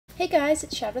Hey guys,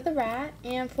 it's Shadow the Rat,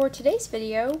 and for today's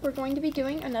video, we're going to be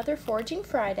doing another Foraging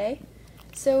Friday.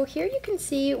 So here you can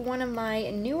see one of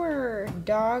my newer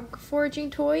dog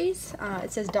foraging toys.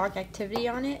 It says Dog Activity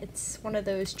on it. It's one of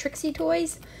those Trixie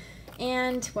toys,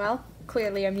 and well,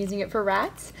 clearly I'm using it for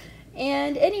rats.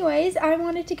 And anyways, I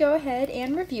wanted to go ahead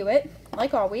and review it,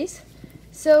 like always.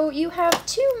 So you have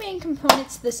two main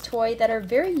components to this toy that are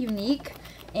very unique,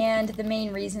 and the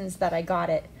main reasons that I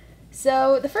got it.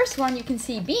 So the first one you can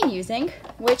see Bean using,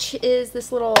 which is this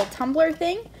little tumbler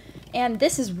thing, and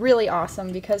this is really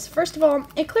awesome because first of all,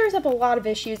 it clears up a lot of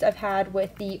issues I've had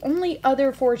with the only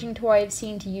other foraging toy I've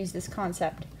seen to use this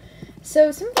concept.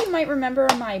 So some of you might remember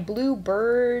my blue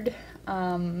bird.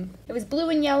 It was blue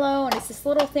and yellow, and it's this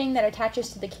little thing that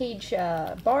attaches to the cage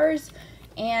bars,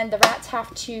 and the rats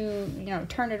have to,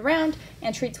 turn it around,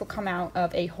 and treats will come out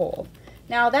of a hole.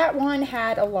 Now that one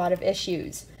had a lot of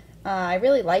issues. I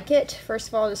really like it, first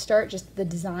of all, to start, just the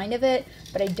design of it,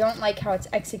 but I don't like how it's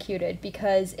executed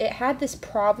because it had this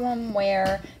problem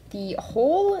where the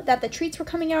hole that the treats were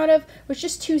coming out of was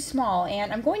just too small,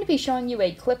 and I'm going to be showing you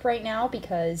a clip right now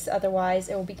because otherwise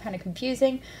it will be kind of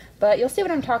confusing, but you'll see what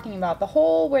I'm talking about. The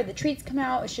hole where the treats come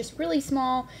out is just really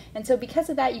small, and so because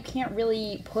of that you can't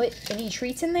really put any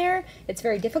treats in there. It's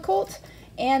very difficult.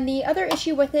 And the other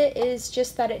issue with it is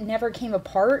just that it never came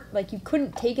apart. Like, you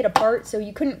couldn't take it apart, so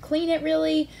you couldn't clean it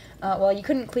really. Well, you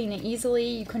couldn't clean it easily,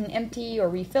 you couldn't empty or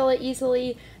refill it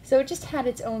easily, so it just had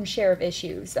its own share of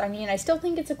issues. I mean, I still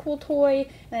think it's a cool toy,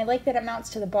 and I like that it mounts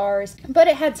to the bars, but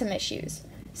it had some issues.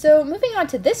 So moving on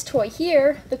to this toy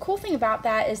here, the cool thing about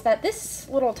that is that this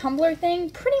little tumbler thing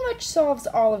pretty much solves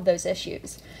all of those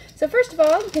issues. So first of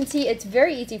all, you can see it's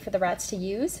very easy for the rats to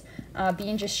use.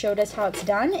 Bean just showed us how it's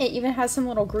done. It even has some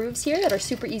little grooves here that are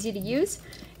super easy to use.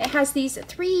 It has these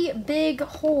 3 big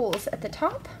holes at the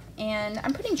top, and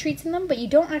I'm putting treats in them, but you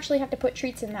don't actually have to put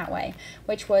treats in that way,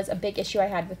 which was a big issue I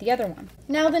had with the other one.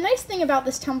 Now, the nice thing about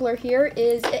this tumbler here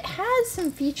is it has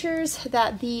some features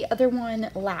that the other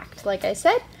one lacked, like I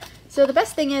said. So the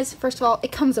best thing is, first of all,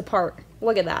 it comes apart.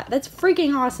 Look at that. That's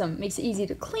freaking awesome. Makes it easy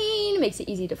to clean, makes it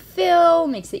easy to fill,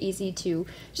 makes it easy to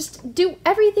just do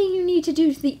everything you need to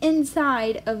do to the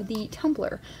inside of the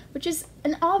tumbler, which is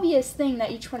an obvious thing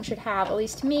that each one should have, at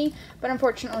least to me, but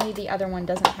unfortunately the other one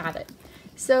doesn't have it.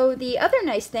 So the other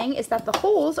nice thing is that the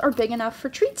holes are big enough for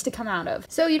treats to come out of.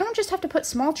 So you don't just have to put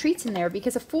small treats in there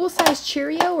because a full-size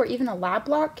Cheerio or even a lab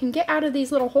block can get out of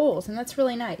these little holes, and that's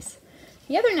really nice.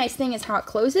 The other nice thing is how it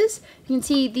closes. You can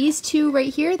see these two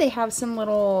right here, they have some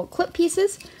little clip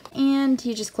pieces, and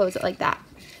you just close it like that.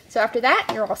 So after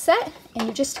that, you're all set, and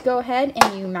you just go ahead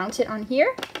and you mount it on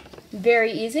here.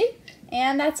 Very easy,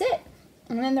 and that's it.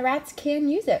 And then the rats can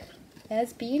use it,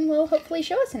 as Bean will hopefully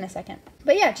show us in a second.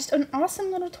 But yeah, just an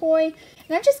awesome little toy,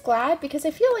 and I'm just glad because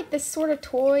I feel like this sort of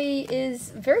toy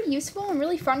is very useful and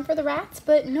really fun for the rats,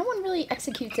 but no one really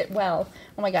executes it well.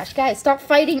 Oh my gosh, guys, stop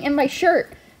fighting in my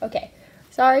shirt. Okay.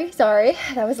 Sorry,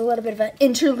 that was a little bit of an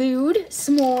interlude,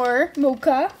 s'more,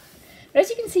 mocha. But as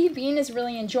you can see, Bean is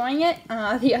really enjoying it.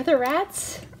 The other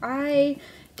rats, I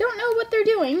don't know what they're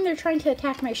doing. They're trying to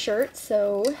attack my shirt,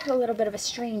 so a little bit of a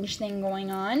strange thing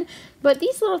going on. But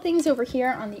these little things over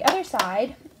here on the other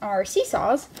side are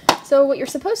seesaws. So what you're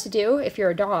supposed to do, if you're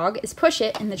a dog, is push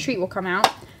it and the treat will come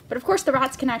out. But of course the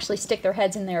rats can actually stick their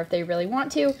heads in there if they really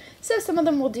want to. So some of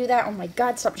them will do that. Oh my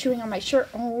god, stop chewing on my shirt.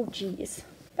 Oh jeez.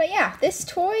 But yeah, this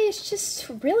toy is just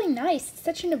really nice. It's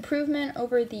such an improvement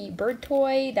over the bird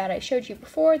toy that I showed you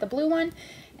before, the blue one.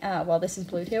 Well, this is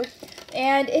blue too.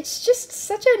 And it's just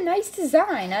such a nice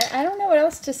design. I don't know what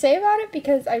else to say about it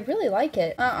because I really like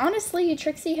it. Honestly,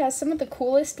 Trixie has some of the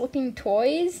coolest looking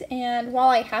toys, and while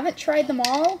I haven't tried them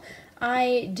all,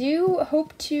 I do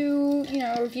hope to,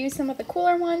 review some of the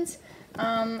cooler ones.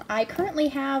 I currently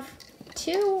have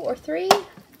 2 or 3,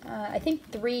 I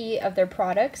think 3 of their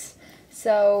products.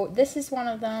 So this is one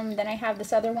of them. Then I have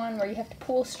this other one where you have to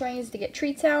pull strings to get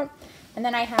treats out. And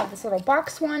then I have this little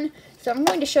box one. So I'm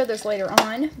going to show those later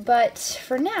on. But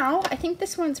for now, I think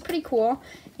this one's pretty cool.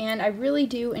 And I really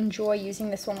do enjoy using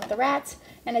this one with the rats.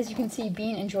 And as you can see,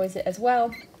 Bean enjoys it as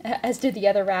well, as do the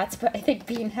other rats. But I think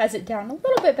Bean has it down a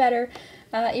little bit better,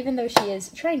 even though she is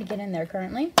trying to get in there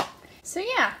currently. So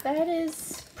yeah, that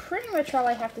is pretty much all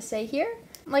I have to say here.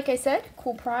 Like I said,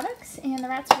 cool products, and the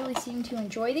rats really seem to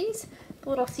enjoy these. The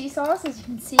little seesaws, as you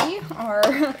can see,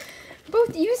 are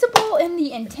both usable in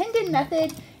the intended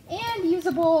method and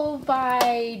usable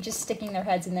by just sticking their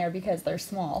heads in there because they're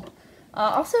small.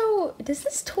 Also, does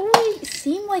this toy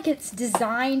seem like it's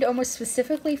designed almost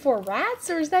specifically for rats,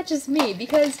 or is that just me?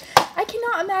 Because I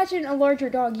cannot imagine a larger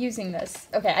dog using this.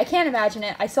 Okay, I can't imagine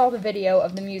it. I saw the video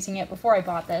of them using it before I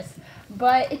bought this,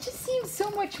 but it just seems so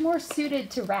much more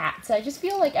suited to rats. I just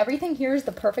feel like everything here is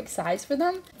the perfect size for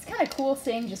them. It's kind of cool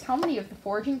seeing just how many of the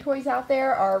foraging toys out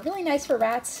there are really nice for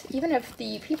rats, even if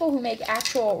the people who make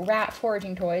actual rat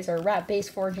foraging toys or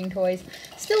rat-based foraging toys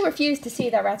still refuse to see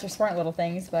that rats are smart little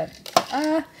things, but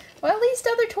well, at least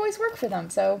other toys work for them,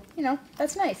 so, you know,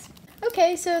 that's nice.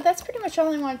 Okay, so that's pretty much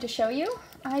all I wanted to show you.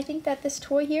 I think that this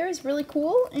toy here is really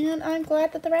cool, and I'm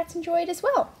glad that the rats enjoy it as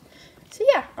well. So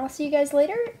yeah, I'll see you guys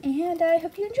later, and I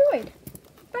hope you enjoyed.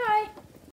 Bye!